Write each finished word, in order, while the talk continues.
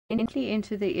gently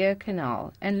into the ear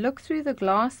canal and look through the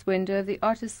glass window of the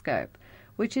otoscope,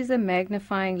 which is a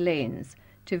magnifying lens,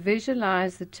 to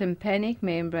visualize the tympanic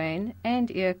membrane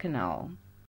and ear canal.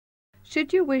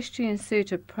 Should you wish to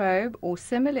insert a probe or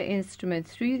similar instrument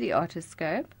through the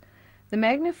otoscope, the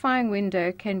magnifying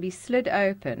window can be slid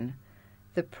open,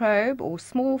 the probe or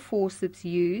small forceps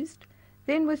used,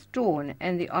 then withdrawn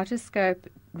and the otoscope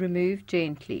removed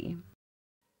gently.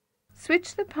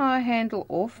 Switch the power handle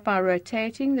off by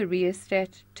rotating the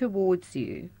rheostat towards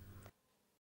you.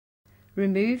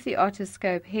 Remove the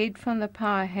otoscope head from the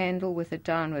power handle with a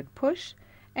downward push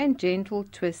and gentle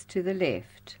twist to the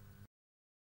left.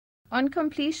 On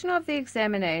completion of the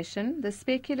examination, the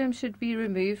speculum should be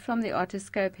removed from the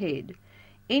otoscope head,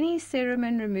 any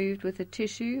cerumen removed with a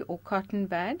tissue or cotton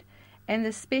bud, and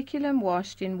the speculum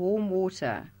washed in warm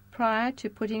water prior to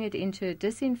putting it into a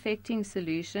disinfecting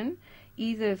solution,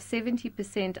 either of 70%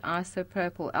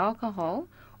 isopropyl alcohol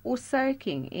or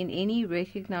soaking in any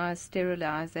recognized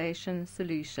sterilization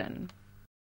solution.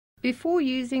 Before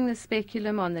using the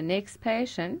speculum on the next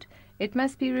patient, it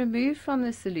must be removed from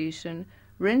the solution,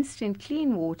 rinsed in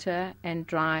clean water and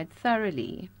dried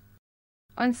thoroughly.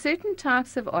 On certain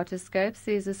types of otoscopes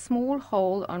there is a small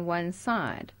hole on one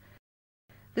side.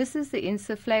 This is the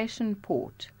insufflation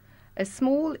port. A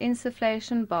small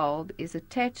insufflation bulb is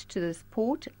attached to this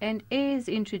port and air is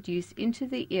introduced into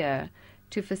the ear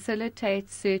to facilitate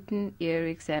certain ear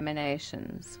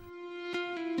examinations.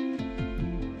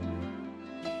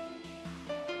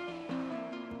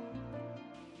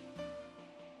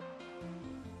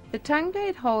 The tongue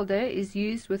blade holder is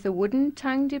used with a wooden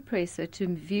tongue depressor to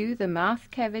view the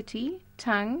mouth cavity,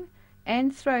 tongue,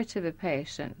 and throat of a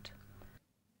patient.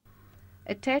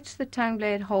 Attach the tongue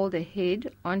blade holder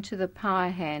head onto the power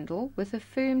handle with a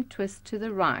firm twist to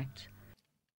the right.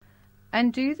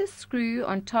 Undo the screw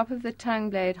on top of the tongue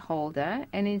blade holder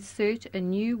and insert a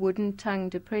new wooden tongue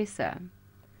depressor.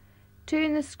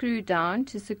 Turn the screw down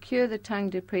to secure the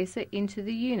tongue depressor into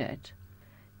the unit.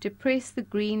 Depress the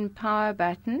green power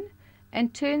button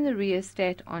and turn the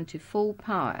rheostat onto full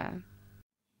power.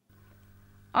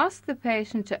 Ask the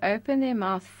patient to open their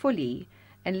mouth fully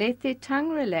and let their tongue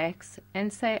relax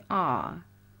and say "ah."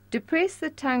 Depress the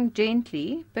tongue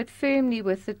gently but firmly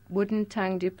with the wooden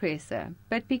tongue depressor,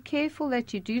 but be careful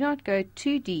that you do not go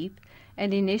too deep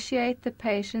and initiate the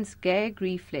patient's gag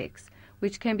reflex,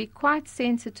 which can be quite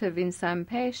sensitive in some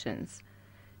patients.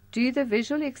 Do the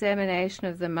visual examination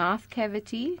of the mouth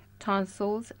cavity,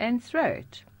 tonsils, and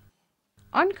throat.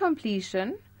 On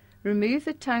completion, remove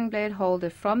the tongue blade holder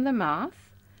from the mouth,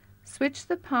 switch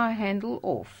the power handle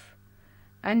off.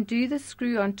 Undo the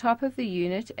screw on top of the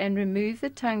unit and remove the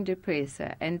tongue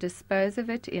depressor and dispose of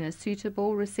it in a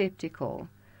suitable receptacle.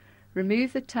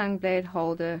 Remove the tongue blade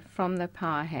holder from the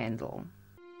power handle.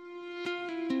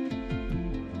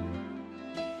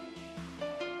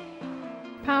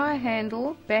 Power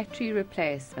handle battery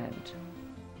replacement.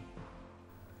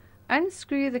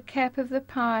 Unscrew the cap of the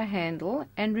power handle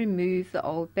and remove the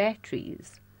old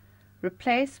batteries.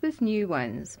 Replace with new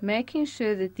ones, making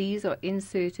sure that these are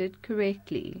inserted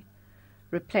correctly.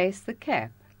 Replace the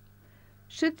cap.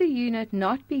 Should the unit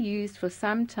not be used for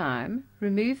some time,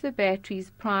 remove the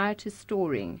batteries prior to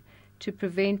storing to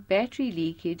prevent battery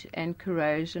leakage and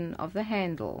corrosion of the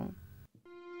handle.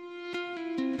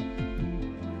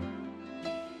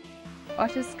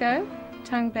 Otoscope,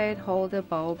 tongue blade holder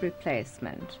bulb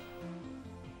replacement.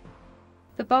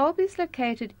 The bulb is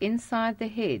located inside the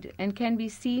head and can be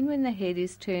seen when the head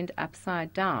is turned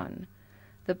upside down.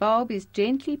 The bulb is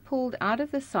gently pulled out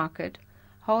of the socket,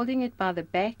 holding it by the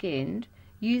back end,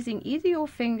 using either your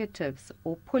fingertips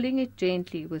or pulling it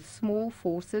gently with small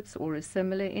forceps or a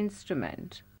similar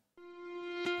instrument.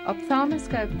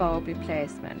 Ophthalmoscope bulb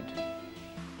replacement.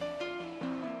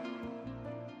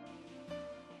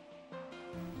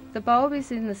 The bulb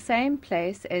is in the same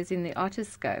place as in the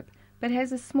otoscope, but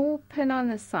has a small pin on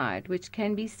the side which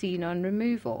can be seen on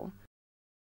removal.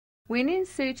 When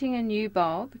inserting a new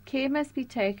bulb, care must be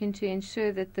taken to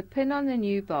ensure that the pin on the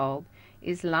new bulb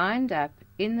is lined up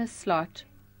in the slot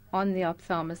on the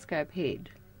ophthalmoscope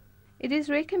head. It is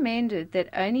recommended that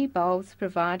only bulbs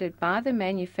provided by the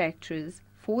manufacturers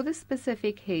for the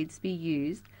specific heads be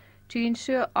used to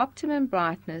ensure optimum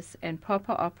brightness and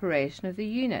proper operation of the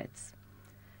units.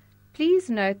 Please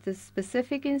note the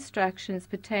specific instructions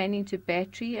pertaining to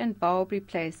battery and bulb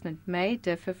replacement may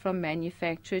differ from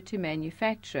manufacturer to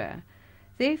manufacturer.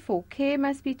 Therefore, care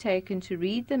must be taken to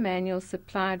read the manual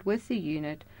supplied with the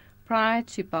unit prior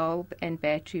to bulb and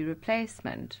battery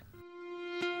replacement.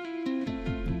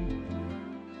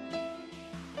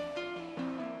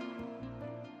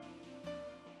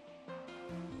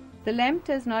 The lamp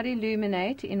does not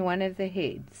illuminate in one of the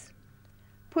heads.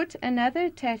 Put another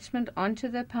attachment onto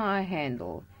the power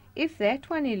handle. If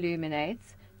that one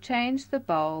illuminates, change the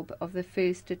bulb of the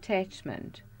first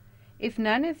attachment. If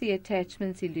none of the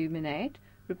attachments illuminate,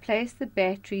 replace the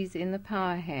batteries in the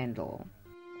power handle.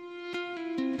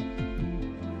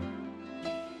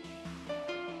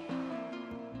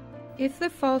 If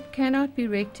the fault cannot be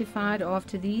rectified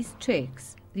after these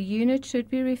checks, the unit should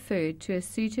be referred to a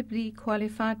suitably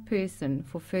qualified person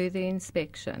for further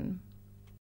inspection.